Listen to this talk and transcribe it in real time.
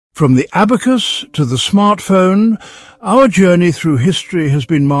From the abacus to the smartphone, our journey through history has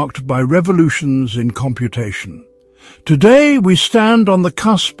been marked by revolutions in computation. Today, we stand on the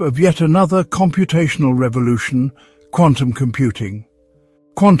cusp of yet another computational revolution, quantum computing.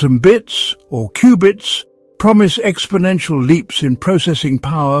 Quantum bits, or qubits, promise exponential leaps in processing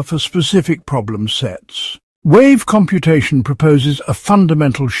power for specific problem sets. Wave computation proposes a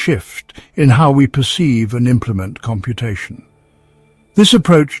fundamental shift in how we perceive and implement computation. This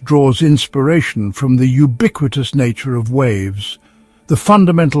approach draws inspiration from the ubiquitous nature of waves, the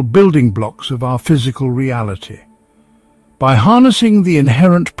fundamental building blocks of our physical reality. By harnessing the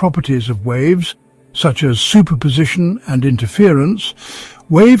inherent properties of waves, such as superposition and interference,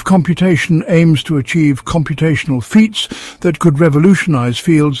 wave computation aims to achieve computational feats that could revolutionize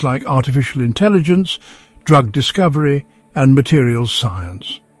fields like artificial intelligence, drug discovery, and materials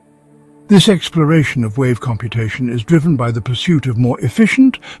science. This exploration of wave computation is driven by the pursuit of more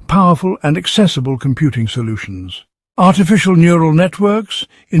efficient, powerful, and accessible computing solutions. Artificial neural networks,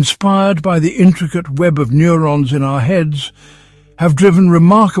 inspired by the intricate web of neurons in our heads, have driven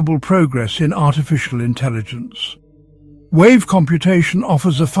remarkable progress in artificial intelligence. Wave computation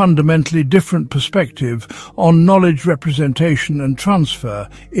offers a fundamentally different perspective on knowledge representation and transfer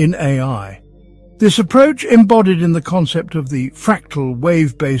in AI. This approach, embodied in the concept of the Fractal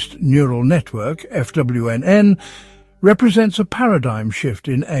Wave-Based Neural Network, FWNN, represents a paradigm shift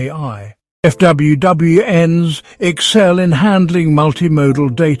in AI. FWNs excel in handling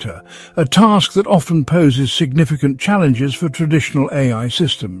multimodal data, a task that often poses significant challenges for traditional AI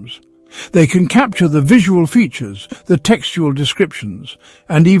systems. They can capture the visual features, the textual descriptions,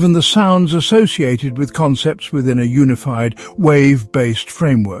 and even the sounds associated with concepts within a unified wave-based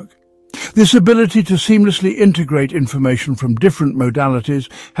framework. This ability to seamlessly integrate information from different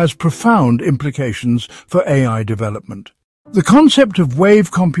modalities has profound implications for AI development. The concept of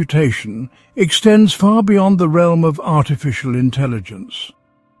wave computation extends far beyond the realm of artificial intelligence.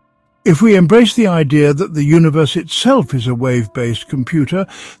 If we embrace the idea that the universe itself is a wave-based computer,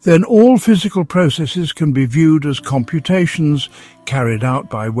 then all physical processes can be viewed as computations carried out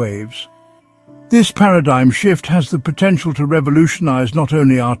by waves. This paradigm shift has the potential to revolutionize not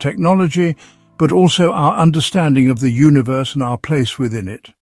only our technology, but also our understanding of the universe and our place within it.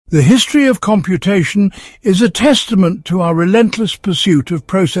 The history of computation is a testament to our relentless pursuit of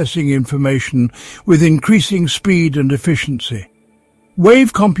processing information with increasing speed and efficiency.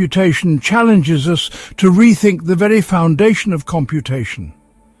 Wave computation challenges us to rethink the very foundation of computation.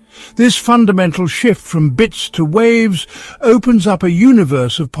 This fundamental shift from bits to waves opens up a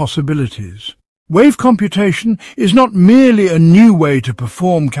universe of possibilities. Wave computation is not merely a new way to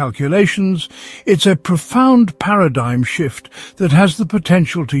perform calculations, it's a profound paradigm shift that has the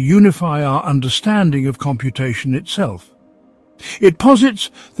potential to unify our understanding of computation itself. It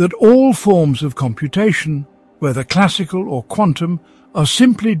posits that all forms of computation, whether classical or quantum, are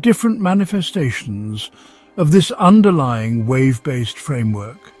simply different manifestations of this underlying wave-based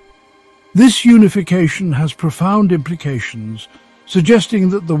framework. This unification has profound implications, suggesting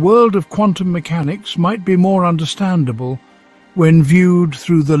that the world of quantum mechanics might be more understandable when viewed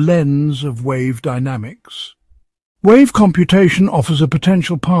through the lens of wave dynamics. Wave computation offers a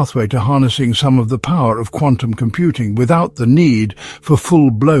potential pathway to harnessing some of the power of quantum computing without the need for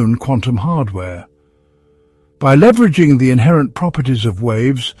full-blown quantum hardware. By leveraging the inherent properties of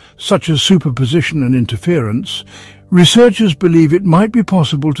waves, such as superposition and interference, researchers believe it might be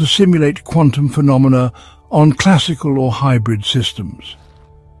possible to simulate quantum phenomena on classical or hybrid systems.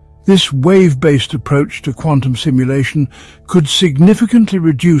 This wave-based approach to quantum simulation could significantly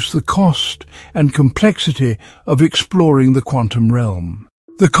reduce the cost and complexity of exploring the quantum realm.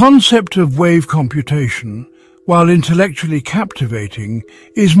 The concept of wave computation, while intellectually captivating,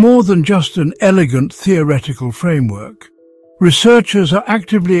 is more than just an elegant theoretical framework. Researchers are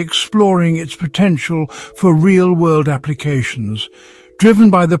actively exploring its potential for real-world applications,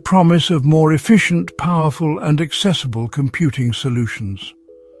 driven by the promise of more efficient, powerful, and accessible computing solutions.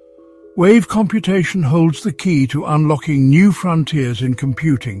 Wave computation holds the key to unlocking new frontiers in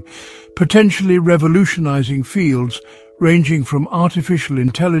computing, potentially revolutionizing fields ranging from artificial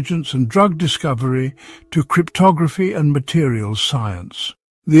intelligence and drug discovery to cryptography and materials science.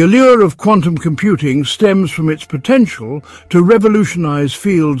 The allure of quantum computing stems from its potential to revolutionize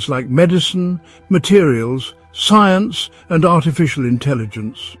fields like medicine, materials, science, and artificial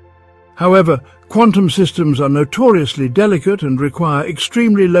intelligence. However, quantum systems are notoriously delicate and require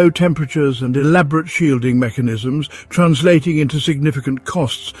extremely low temperatures and elaborate shielding mechanisms, translating into significant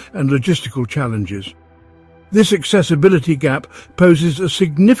costs and logistical challenges. This accessibility gap poses a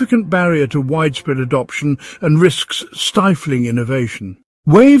significant barrier to widespread adoption and risks stifling innovation.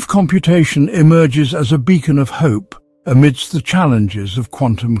 Wave computation emerges as a beacon of hope amidst the challenges of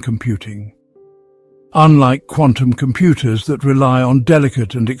quantum computing. Unlike quantum computers that rely on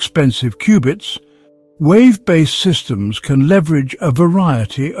delicate and expensive qubits, wave-based systems can leverage a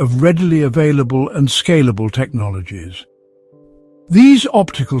variety of readily available and scalable technologies. These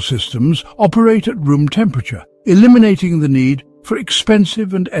optical systems operate at room temperature, eliminating the need for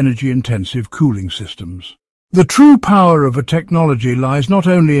expensive and energy-intensive cooling systems. The true power of a technology lies not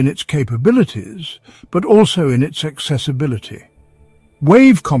only in its capabilities, but also in its accessibility.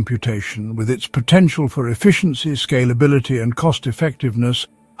 Wave computation, with its potential for efficiency, scalability, and cost-effectiveness,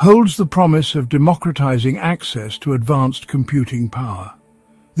 holds the promise of democratizing access to advanced computing power.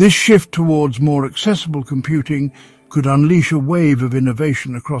 This shift towards more accessible computing could unleash a wave of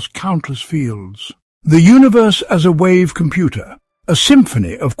innovation across countless fields. The universe as a wave computer, a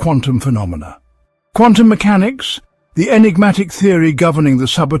symphony of quantum phenomena. Quantum mechanics, the enigmatic theory governing the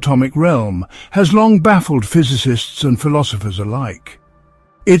subatomic realm, has long baffled physicists and philosophers alike.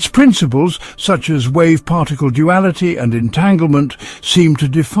 Its principles, such as wave-particle duality and entanglement, seem to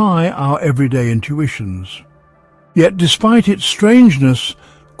defy our everyday intuitions. Yet despite its strangeness,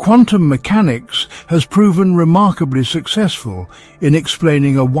 quantum mechanics has proven remarkably successful in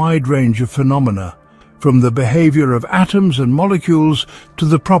explaining a wide range of phenomena, from the behavior of atoms and molecules to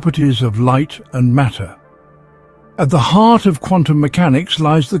the properties of light and matter. At the heart of quantum mechanics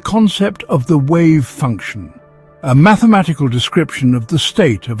lies the concept of the wave function, a mathematical description of the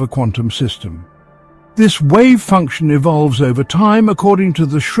state of a quantum system. This wave function evolves over time according to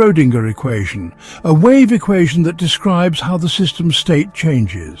the Schrödinger equation, a wave equation that describes how the system's state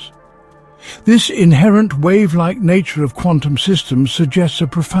changes. This inherent wave-like nature of quantum systems suggests a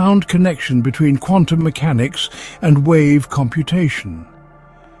profound connection between quantum mechanics and wave computation.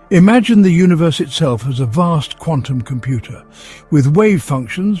 Imagine the universe itself as a vast quantum computer, with wave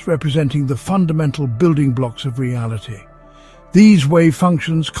functions representing the fundamental building blocks of reality. These wave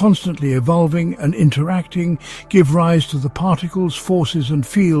functions, constantly evolving and interacting, give rise to the particles, forces and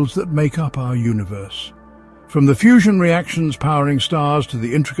fields that make up our universe. From the fusion reactions powering stars to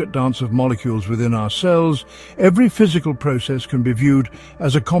the intricate dance of molecules within our cells, every physical process can be viewed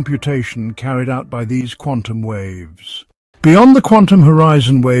as a computation carried out by these quantum waves. Beyond the quantum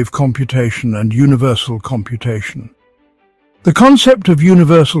horizon, wave computation and universal computation. The concept of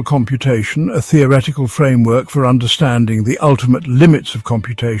universal computation, a theoretical framework for understanding the ultimate limits of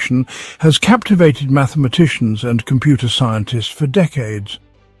computation, has captivated mathematicians and computer scientists for decades.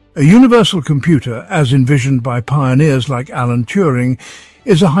 A universal computer, as envisioned by pioneers like Alan Turing,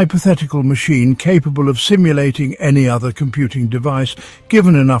 is a hypothetical machine capable of simulating any other computing device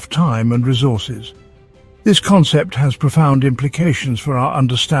given enough time and resources. This concept has profound implications for our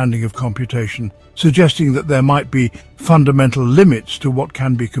understanding of computation, suggesting that there might be fundamental limits to what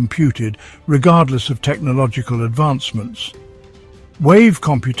can be computed, regardless of technological advancements. Wave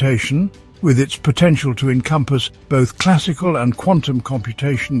computation, with its potential to encompass both classical and quantum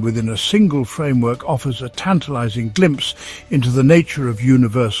computation within a single framework, offers a tantalizing glimpse into the nature of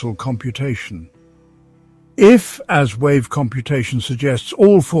universal computation. If, as wave computation suggests,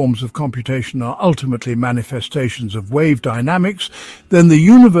 all forms of computation are ultimately manifestations of wave dynamics, then the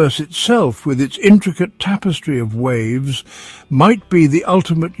universe itself, with its intricate tapestry of waves, might be the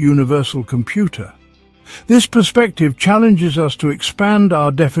ultimate universal computer. This perspective challenges us to expand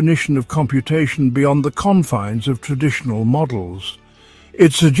our definition of computation beyond the confines of traditional models.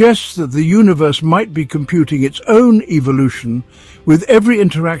 It suggests that the universe might be computing its own evolution, with every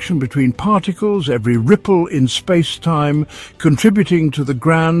interaction between particles, every ripple in space-time, contributing to the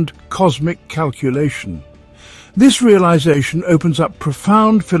grand cosmic calculation. This realization opens up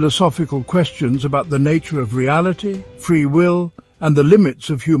profound philosophical questions about the nature of reality, free will, and the limits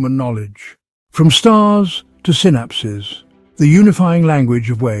of human knowledge. From stars to synapses, the unifying language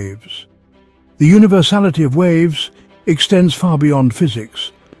of waves. The universality of waves extends far beyond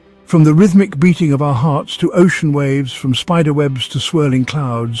physics. From the rhythmic beating of our hearts to ocean waves, from spiderwebs to swirling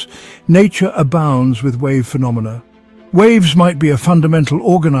clouds, nature abounds with wave phenomena. Waves might be a fundamental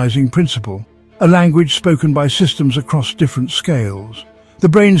organizing principle, a language spoken by systems across different scales. The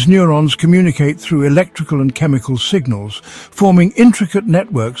brain's neurons communicate through electrical and chemical signals, forming intricate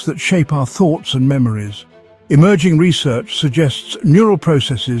networks that shape our thoughts and memories. Emerging research suggests neural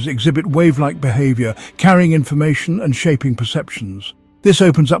processes exhibit wave-like behavior, carrying information and shaping perceptions. This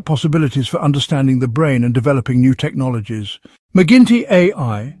opens up possibilities for understanding the brain and developing new technologies. McGinty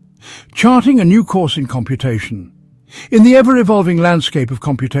AI, charting a new course in computation. In the ever-evolving landscape of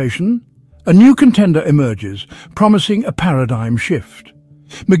computation, a new contender emerges, promising a paradigm shift.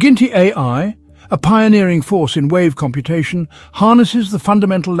 McGinty AI, a pioneering force in wave computation, harnesses the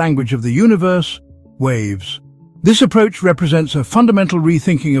fundamental language of the universe, waves. This approach represents a fundamental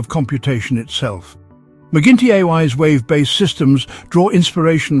rethinking of computation itself. McGinty AI's wave-based systems draw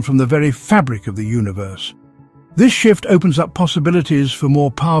inspiration from the very fabric of the universe. This shift opens up possibilities for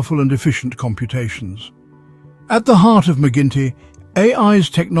more powerful and efficient computations. At the heart of McGinty, AI's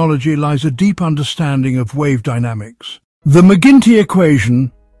technology lies a deep understanding of wave dynamics. The McGinty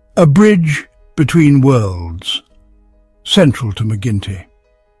equation, a bridge between worlds. Central to McGinty.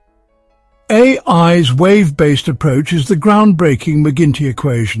 AI's wave-based approach is the groundbreaking McGinty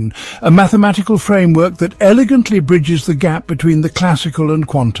equation, a mathematical framework that elegantly bridges the gap between the classical and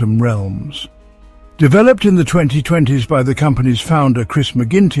quantum realms. Developed in the 2020s by the company's founder, Chris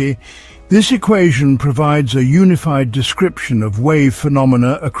McGinty, this equation provides a unified description of wave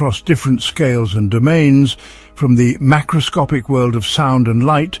phenomena across different scales and domains, from the macroscopic world of sound and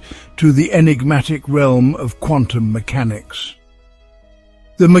light to the enigmatic realm of quantum mechanics.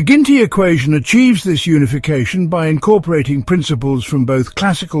 The McGinty equation achieves this unification by incorporating principles from both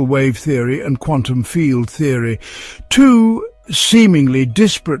classical wave theory and quantum field theory, two seemingly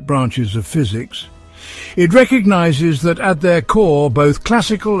disparate branches of physics. It recognizes that at their core, both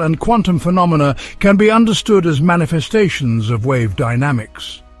classical and quantum phenomena can be understood as manifestations of wave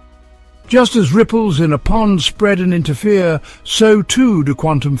dynamics. Just as ripples in a pond spread and interfere, so too do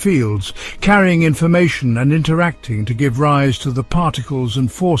quantum fields, carrying information and interacting to give rise to the particles and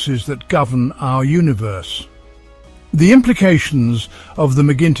forces that govern our universe. The implications of the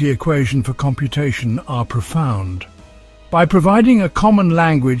McGinty equation for computation are profound. By providing a common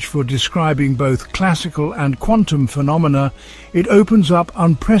language for describing both classical and quantum phenomena, it opens up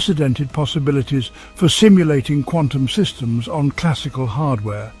unprecedented possibilities for simulating quantum systems on classical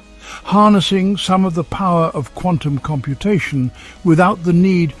hardware, harnessing some of the power of quantum computation without the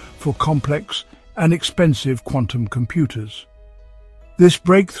need for complex and expensive quantum computers. This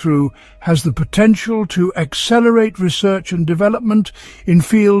breakthrough has the potential to accelerate research and development in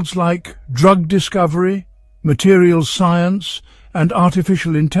fields like drug discovery, materials science, and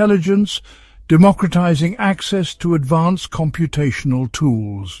artificial intelligence, democratizing access to advanced computational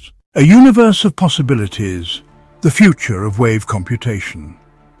tools. A universe of possibilities, the future of wave computation.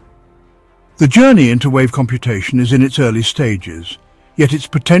 The journey into wave computation is in its early stages, yet its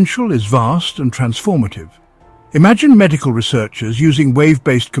potential is vast and transformative. Imagine medical researchers using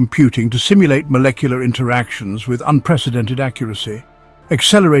wave-based computing to simulate molecular interactions with unprecedented accuracy,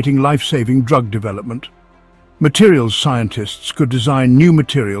 accelerating life-saving drug development. Materials scientists could design new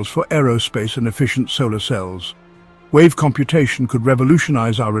materials for aerospace and efficient solar cells. Wave computation could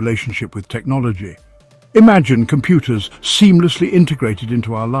revolutionize our relationship with technology. Imagine computers seamlessly integrated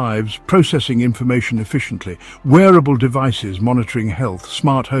into our lives, processing information efficiently, wearable devices monitoring health,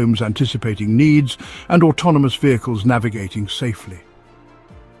 smart homes anticipating needs, and autonomous vehicles navigating safely.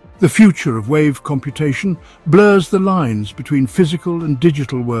 The future of wave computation blurs the lines between physical and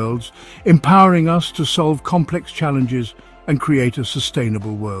digital worlds, empowering us to solve complex challenges and create a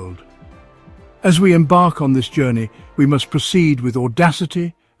sustainable world. As we embark on this journey, we must proceed with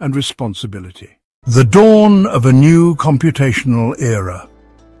audacity and responsibility. The dawn of a new computational era.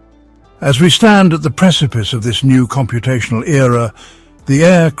 As we stand at the precipice of this new computational era, the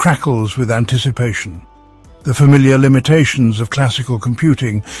air crackles with anticipation. The familiar limitations of classical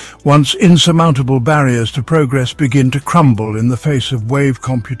computing, once insurmountable barriers to progress, begin to crumble in the face of wave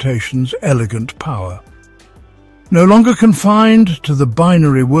computation's elegant power. No longer confined to the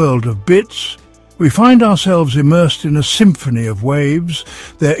binary world of bits, we find ourselves immersed in a symphony of waves,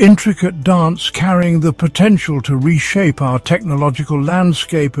 their intricate dance carrying the potential to reshape our technological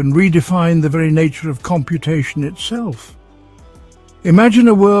landscape and redefine the very nature of computation itself. Imagine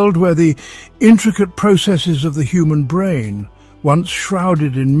a world where the intricate processes of the human brain, once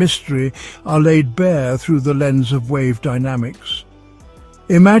shrouded in mystery, are laid bare through the lens of wave dynamics.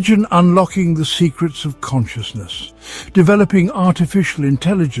 Imagine unlocking the secrets of consciousness, developing artificial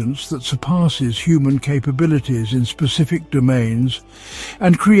intelligence that surpasses human capabilities in specific domains,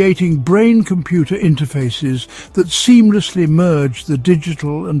 and creating brain-computer interfaces that seamlessly merge the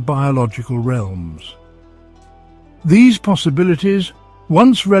digital and biological realms. These possibilities,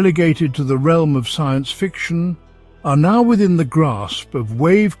 once relegated to the realm of science fiction, are now within the grasp of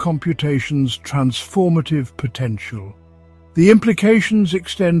wave computation's transformative potential. The implications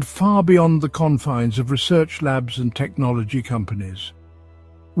extend far beyond the confines of research labs and technology companies.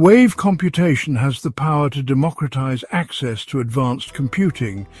 Wave computation has the power to democratize access to advanced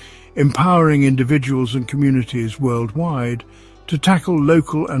computing, empowering individuals and communities worldwide to tackle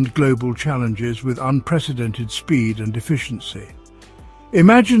local and global challenges with unprecedented speed and efficiency.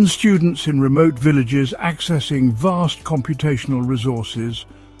 Imagine students in remote villages accessing vast computational resources,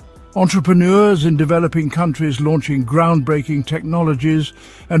 entrepreneurs in developing countries launching groundbreaking technologies,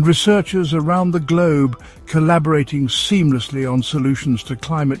 and researchers around the globe collaborating seamlessly on solutions to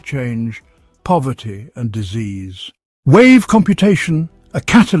climate change, poverty and disease. Wave computation, a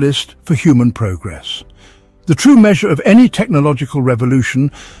catalyst for human progress. The true measure of any technological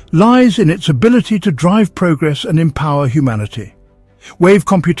revolution lies in its ability to drive progress and empower humanity. Wave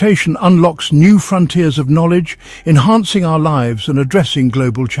computation unlocks new frontiers of knowledge, enhancing our lives and addressing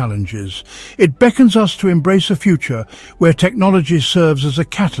global challenges. It beckons us to embrace a future where technology serves as a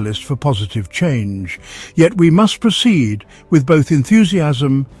catalyst for positive change. Yet we must proceed with both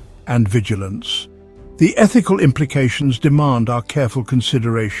enthusiasm and vigilance. The ethical implications demand our careful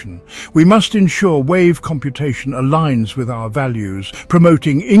consideration. We must ensure wave computation aligns with our values,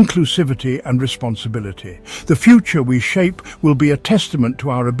 promoting inclusivity and responsibility. The future we shape will be a testament to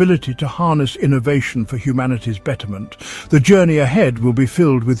our ability to harness innovation for humanity's betterment. The journey ahead will be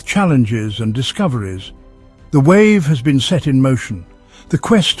filled with challenges and discoveries. The wave has been set in motion. The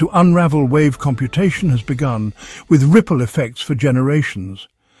quest to unravel wave computation has begun, with ripple effects for generations.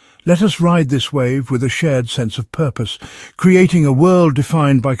 Let us ride this wave with a shared sense of purpose, creating a world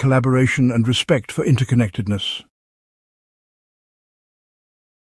defined by collaboration and respect for interconnectedness.